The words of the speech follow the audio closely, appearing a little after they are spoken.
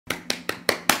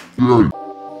Hey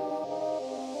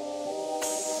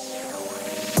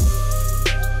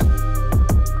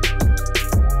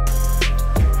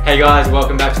guys,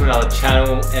 welcome back to another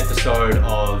channel episode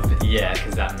of Yeah,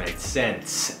 because that made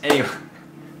sense. Anyway,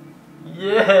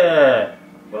 yeah,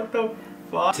 what the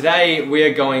fuck? Today we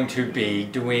are going to be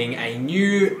doing a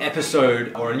new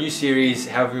episode or a new series,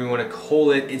 however you want to call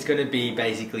it. It's going to be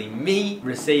basically me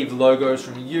receive logos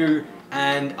from you,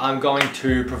 and I'm going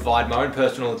to provide my own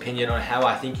personal opinion on how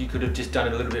I think you could have just done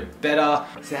it a little bit better.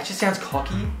 So that just sounds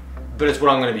cocky, but it's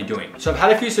what I'm going to be doing. So I've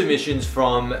had a few submissions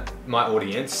from my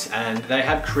audience and they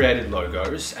have created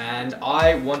logos, and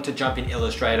I want to jump in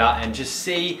Illustrator and just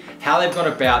see how they've gone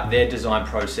about their design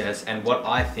process and what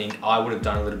I think I would have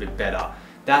done a little bit better.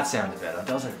 That sounds better,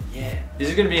 doesn't it? Yeah. This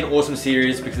is going to be an awesome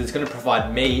series because it's going to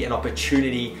provide me an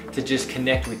opportunity to just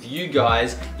connect with you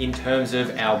guys in terms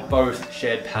of our both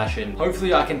shared passion.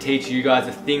 Hopefully I can teach you guys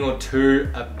a thing or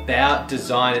two about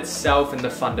design itself and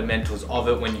the fundamentals of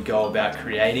it when you go about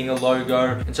creating a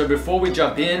logo. And so before we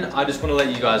jump in, I just want to let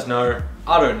you guys know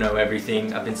I don't know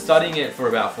everything. I've been studying it for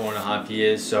about 4.5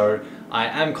 years, so I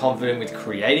am confident with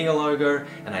creating a logo,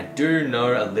 and I do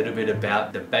know a little bit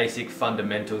about the basic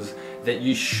fundamentals that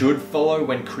you should follow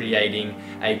when creating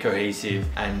a cohesive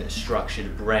and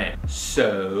structured brand.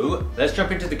 So let's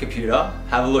jump into the computer,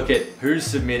 have a look at who's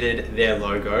submitted their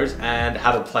logos and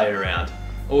have a play around.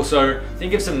 Also,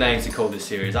 think of some names to call this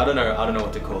series. I don't know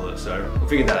what to call it, so we'll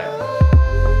figure that out.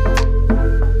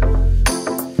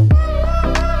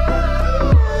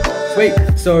 Sweet.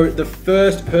 So the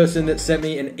first person that sent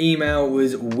me an email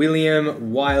was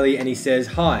William Wiley, and he says,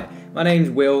 "Hi, my name's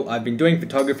Will. I've been doing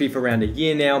photography for around a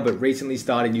year now, but recently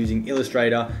started using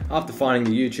Illustrator after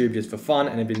finding the YouTube just for fun,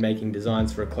 and have been making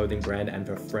designs for a clothing brand and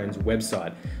for a friend's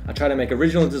website. I try to make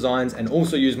original designs and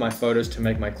also use my photos to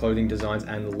make my clothing designs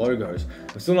and logos.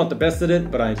 I'm still not the best at it,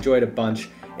 but I enjoy it a bunch,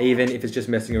 even if it's just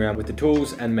messing around with the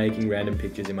tools and making random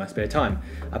pictures in my spare time.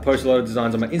 I post a lot of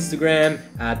designs on my Instagram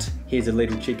at, here's a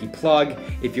little cheeky plug,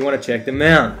 if you want to check them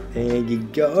out." There you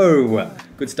go.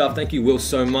 Good stuff. Thank you, Will,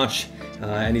 so much.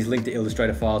 And he's linked to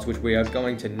Illustrator files, which we are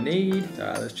going to need.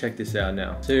 Let's check this out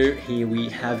now. So here we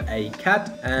have a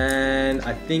cat, and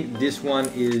I think this one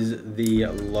is the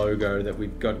logo that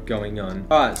we've got going on.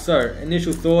 All right, so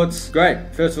initial thoughts. Great.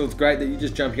 First of all, it's great that you're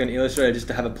just jumping on Illustrator just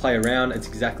to have a play around. It's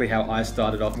exactly how I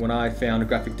started off when I found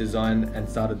graphic design and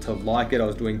started to like it. I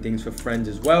was doing things for friends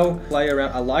as well. Play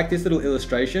around. I like this little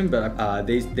illustration, but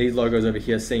these logos over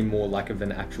here seem more like of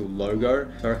an actual logo.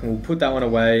 So I reckon we'll put that one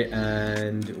away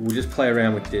and we'll just play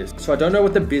around with this. So I don't know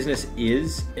what the business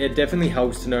is. It definitely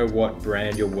helps to know what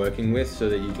brand you're working with so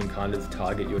that you can kind of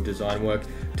target your design work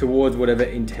towards whatever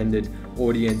intended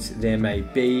audience there may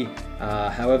be.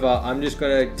 However, I'm just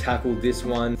going to tackle this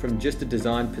one from just a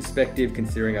design perspective,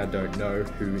 considering I don't know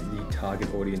who the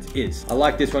target audience is. I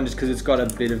like this one just because it's got a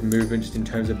bit of movement just in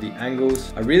terms of the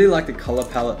angles. I really like the color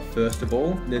palette first of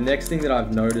all. The next thing that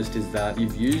I've noticed is that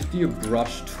you've used your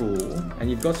brush tool and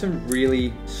you've got some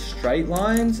really straight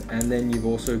lines, and then you've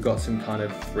also got some kind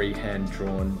of freehand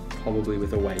drawn, probably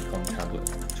with a Wacom tablet.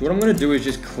 So what I'm going to do is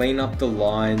just clean up the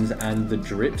lines and the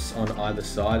drips on either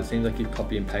side. It seems like you've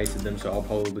copy and pasted them, so I'll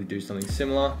probably do something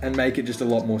similar and make it just a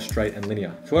lot more straight and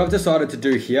linear. So what I've decided to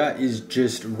do here is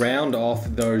just round off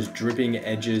those dripping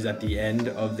edges at the end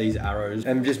of these arrows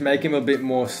and just make them a bit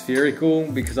more spherical,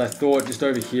 because I thought just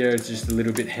over here it's just a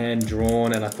little bit hand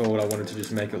drawn, and I thought I wanted to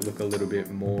just make it look a little bit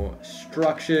more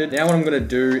structured. Now what I'm going to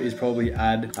do is probably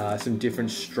add some different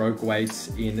stroke weights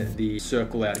in the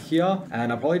circle out here,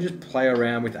 and I'll probably just play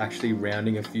around with actually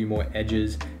rounding a few more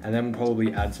edges, and then we'll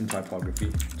probably add some typography.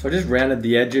 So I just rounded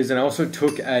the edges, and I also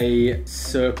took a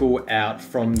circle out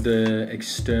from the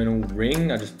external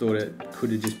ring. I just thought it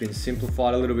could have just been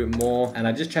simplified a little bit more, and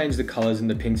I just changed the colors and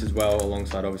the pinks as well,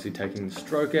 alongside obviously taking the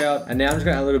stroke out. And now I'm just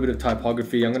gonna add a little bit of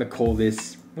typography. I'm gonna call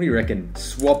this, what do you reckon?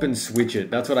 Swap and switch it.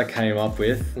 That's what I came up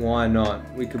with. Why not?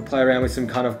 We could play around with some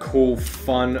kind of cool,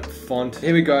 fun font.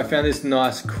 Here we go. I found this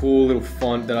nice, cool little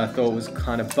font that I thought was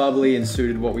kind of bubbly and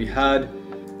suited what we had.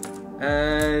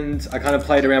 And I kind of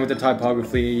played around with the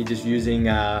typography, just using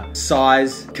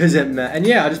size, and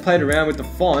yeah, I just played around with the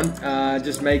font,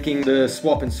 just making the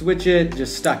swap and switch it,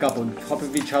 just stack up on top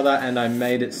of each other, and I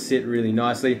made it sit really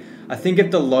nicely. I think if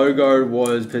the logo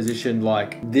was positioned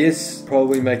like this,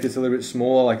 probably make this a little bit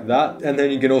smaller like that. And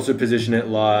then you can also position it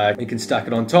like, you can stack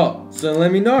it on top. So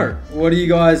let me know, what do you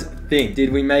guys think?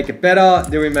 Did we make it better?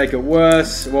 Did we make it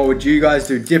worse? What would you guys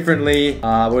do differently?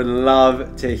 I would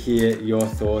love to hear your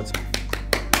thoughts.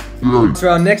 So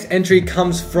our next entry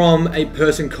comes from a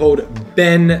person called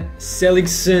Ben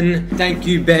Seligson. Thank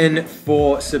you, Ben,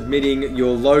 for submitting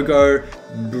your logo.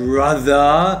 brother.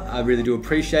 I really do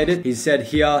appreciate it. He said,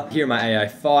 here are my AI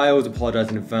files. Apologize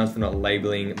in advance for not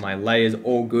labeling my layers.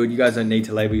 All good. You guys don't need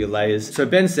to label your layers. So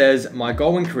Ben says, my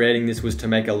goal when creating this was to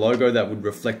make a logo that would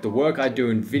reflect the work I do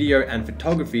in video and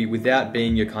photography without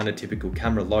being your kind of typical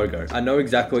camera logo. I know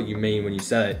exactly what you mean when you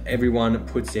say it. Everyone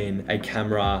puts in a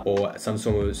camera or some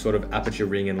sort of aperture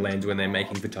ring and lens when they're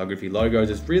making photography logos.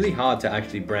 It's really hard to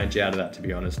actually branch out of that, to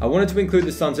be honest. I wanted to include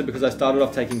the sunset because I started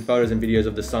off taking photos and videos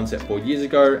of the sunset 4 years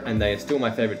ago, and they are still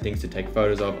my favorite things to take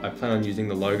photos of. I plan on using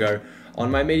the logo on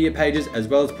my media pages as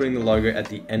well as putting the logo at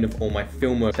the end of all my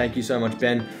film work. Thank you so much,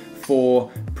 Ben,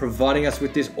 for providing us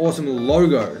with this awesome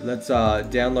logo. Let's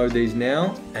download these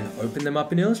now and open them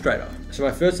up in Illustrator. So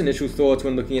my first initial thoughts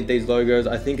when looking at these logos,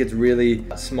 I think it's really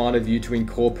smart of you to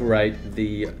incorporate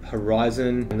the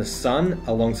horizon and the sun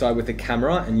alongside with the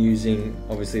camera and using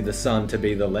obviously the sun to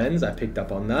be the lens. I picked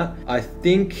up on that. I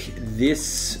think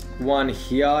this one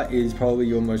here is probably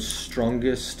your most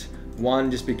strongest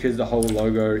one, just because the whole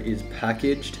logo is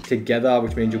packaged together,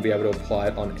 which means you'll be able to apply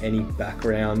it on any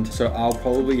background. So I'll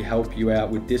probably help you out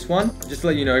with this one. Just to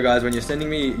let you know, guys, when you're sending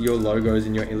me your logos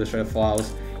in your Illustrator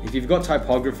files, if you've got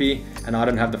typography and I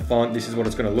don't have the font, this is what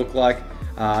it's going to look like.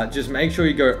 Just make sure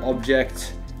you go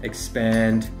Object,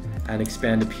 Expand, and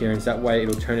Expand Appearance. That way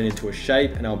it'll turn it into a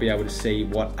shape and I'll be able to see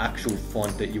what actual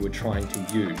font that you were trying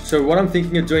to use. So what I'm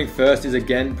thinking of doing first is,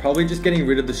 again, probably just getting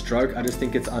rid of the stroke. I just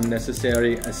think it's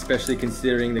unnecessary, especially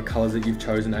considering the colors that you've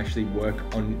chosen actually work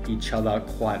on each other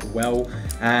quite well.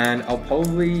 And I'll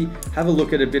probably have a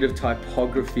look at a bit of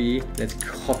typography. Let's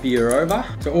copy her over.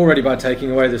 So already by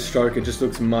taking away the stroke, it just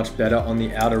looks much better on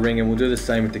the outer ring, and we'll do the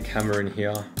same with the camera in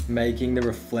here. Making the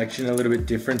reflection a little bit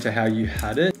different to how you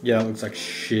had it. Yeah, it looks like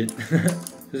shit.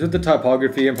 Just with the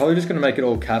typography, I'm probably just gonna make it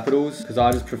all capitals because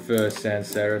I just prefer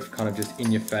sans serif, kind of just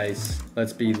in your face.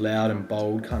 Let's be loud and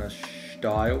bold kind of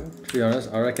style. To be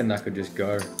honest, I reckon that could just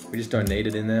go. We just don't need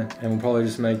it in there. And we'll probably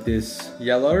just make this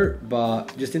yellow,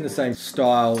 but just in the same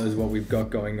style as what we've got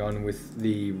going on with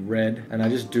the red. And I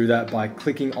just do that by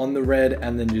clicking on the red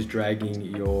and then just dragging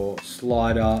your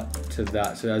slider to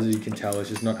that. So as you can tell, it's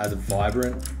just not as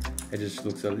vibrant. It just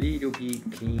looks a little bit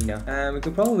cleaner. And we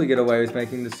could probably get away with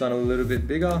making the sun a little bit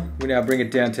bigger. We now bring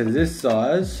it down to this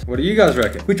size. What do you guys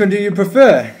reckon? Which one do you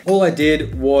prefer? All I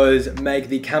did was make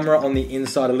the camera on the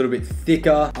inside a little bit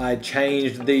thicker. I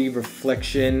changed the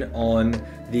reflection on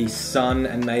the sun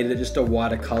and made it just a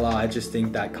whiter color. I just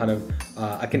think that kind of,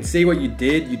 I can see what you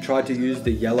did. You tried to use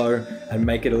the yellow and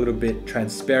make it a little bit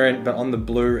transparent, but on the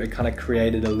blue, it kind of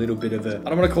created a little bit of a, I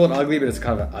don't want to call it ugly, but it's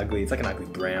kind of ugly. It's like an ugly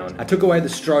brown. I took away the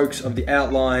strokes of the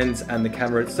outlines and the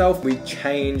camera itself. We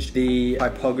changed the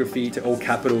typography to all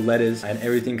capital letters and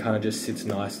everything kind of just sits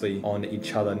nicely on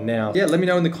each other now. Yeah, let me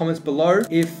know in the comments below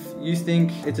if you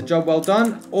think it's a job well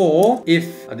done or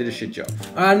if I did a shit job.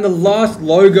 And the last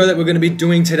logo that we're going to be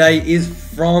doing today is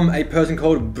from a person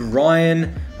called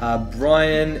Brian.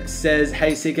 Brian says,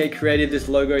 hey CK Creative, this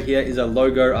logo here is a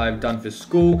logo I've done for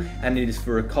school and it is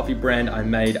for a coffee brand I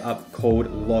made up called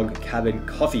Log Cabin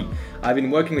Coffee. I've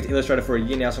been working with Illustrator for a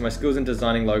year now, so my skills in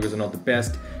designing logos are not the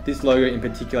best. This logo in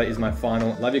particular is my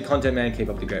final. Love your content, man. Keep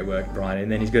up the great work, Brian.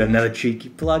 And then he's got another cheeky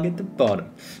plug at the bottom.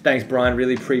 Thanks, Brian.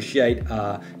 Really appreciate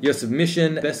your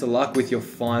submission. Best of luck with your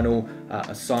final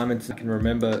assignments. I can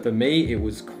remember for me, it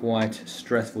was quite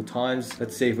stressful times.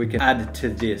 Let's see if we can add to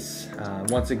this.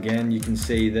 Once again, you can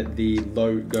see that the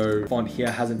logo font here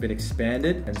hasn't been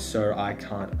expanded, and so I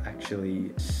can't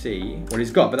actually see what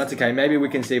he's got, but that's okay. Maybe we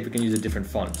can see if we can use a different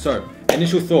font. So,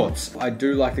 initial thoughts. I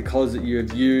do like the colors that you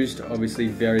have used, obviously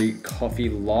very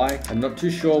coffee-like. I'm not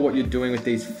too sure what you're doing with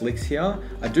these flicks here.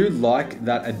 I do like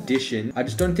that addition. I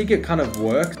just don't think it kind of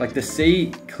works. Like the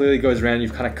C clearly goes around,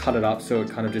 you've kind of cut it up so it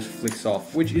kind of just flicks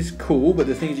off, which is cool, but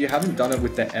the thing is you haven't done it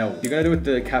with the L. If you're gonna do it with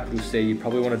the capital C, you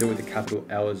probably wanna do it with the capital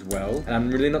L as well. And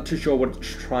I'm really not too sure what it's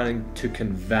trying to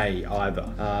convey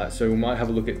either. So we might have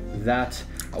a look at that.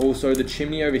 Also, the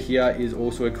chimney over here is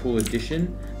also a cool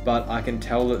addition, but I can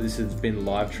tell that this has been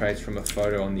live traced from a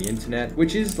photo on the internet,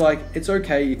 which is like, it's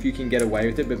okay if you can get away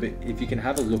with it, but if you can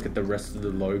have a look at the rest of the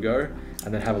logo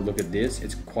and then have a look at this,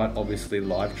 it's quite obviously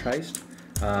live traced,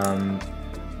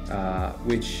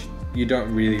 which you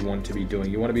don't really want to be doing.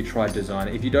 You want to be try design.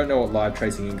 If you don't know what live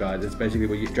tracing is, guys, it's basically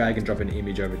where you drag and drop an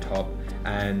image over top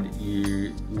and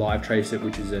you live trace it,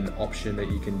 which is an option that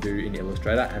you can do in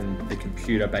Illustrator, and the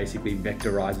computer basically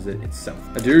vectorizes it itself.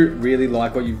 I do really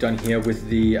like what you've done here with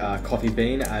the coffee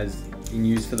bean as in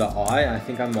use for the eye. I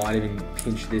think I might even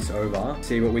pinch this over,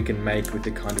 see what we can make with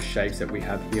the kind of shapes that we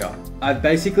have here. I've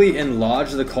basically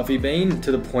enlarged the coffee bean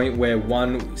to the point where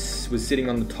one was sitting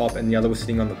on the top and the other was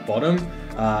sitting on the bottom.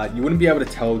 You wouldn't be able to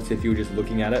tell this if you were just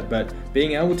looking at it, but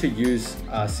being able to use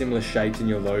similar shapes in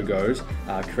your logos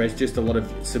creates just a lot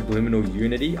of subliminal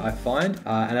unity, I find.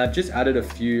 And I've just added a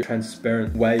few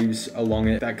transparent waves along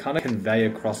it that kind of convey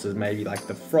across as maybe like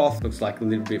the froth looks like a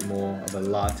little bit more of a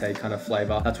latte kind of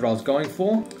flavor. That's what I was going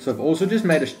for. So I've also just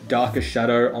made a darker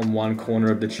shadow on one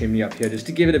corner of the chimney up here just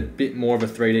to give it a bit more of a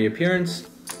 3D appearance.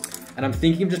 And I'm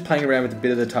thinking of just playing around with a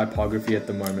bit of the typography at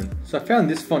the moment. So I found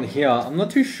this font here. I'm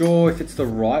not too sure if it's the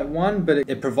right one, but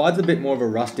it provides a bit more of a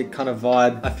rustic kind of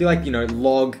vibe. I feel like, you know,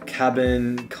 log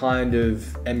cabin kind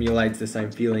of emulates the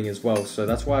same feeling as well. So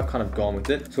that's why I've kind of gone with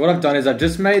it. So what I've done is I've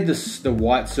just made the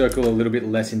white circle a little bit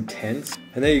less intense.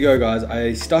 And there you go, guys.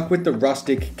 I stuck with the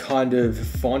rustic kind of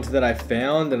font that I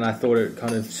found, and I thought it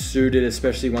kind of suited,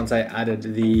 especially once I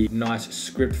added the nice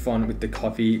script font with the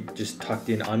coffee just tucked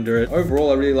in under it.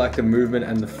 Overall, I really like the movement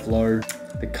and the flow.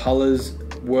 The colors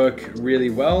work really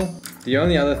well. The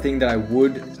only other thing that I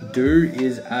would do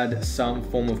is add some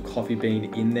form of coffee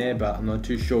bean in there, but I'm not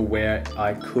too sure where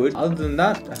I could. Other than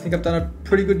that, I think I've done a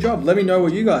pretty good job. Let me know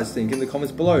what you guys think in the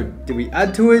comments below. Did we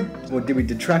add to it or did we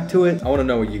detract to it? I want to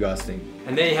know what you guys think.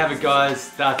 And there you have it,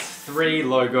 guys. That's 3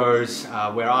 logos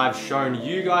where I've shown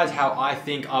you guys how I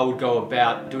think I would go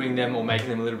about doing them or making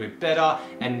them a little bit better,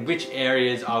 and which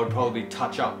areas I would probably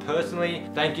touch up personally.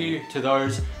 Thank you to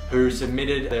those who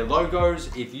submitted their logos.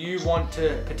 If you want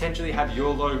to potentially have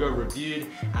your logo reviewed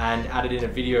and added in a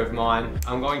video of mine,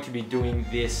 I'm going to be doing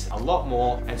this a lot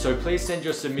more. And so please send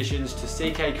your submissions to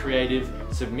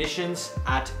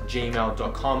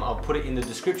ckcreativesubmissions@gmail.com. I'll put it in the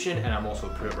description, and I'm also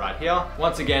put it right here.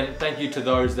 Once again, thank you to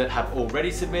those that have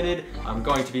already submitted. I'm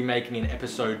going to be making an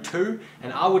episode 2,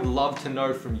 and I would love to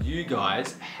know from you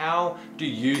guys, how do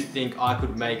you think I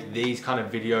could make these kind of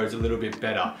videos a little bit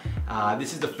better?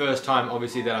 This is the first time,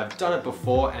 obviously, that I've done it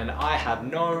before, and I have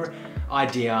no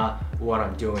idea what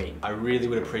I'm doing. I really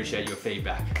would appreciate your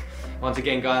feedback. Once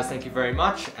again, guys, thank you very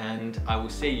much, and I will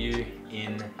see you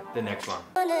in the next one.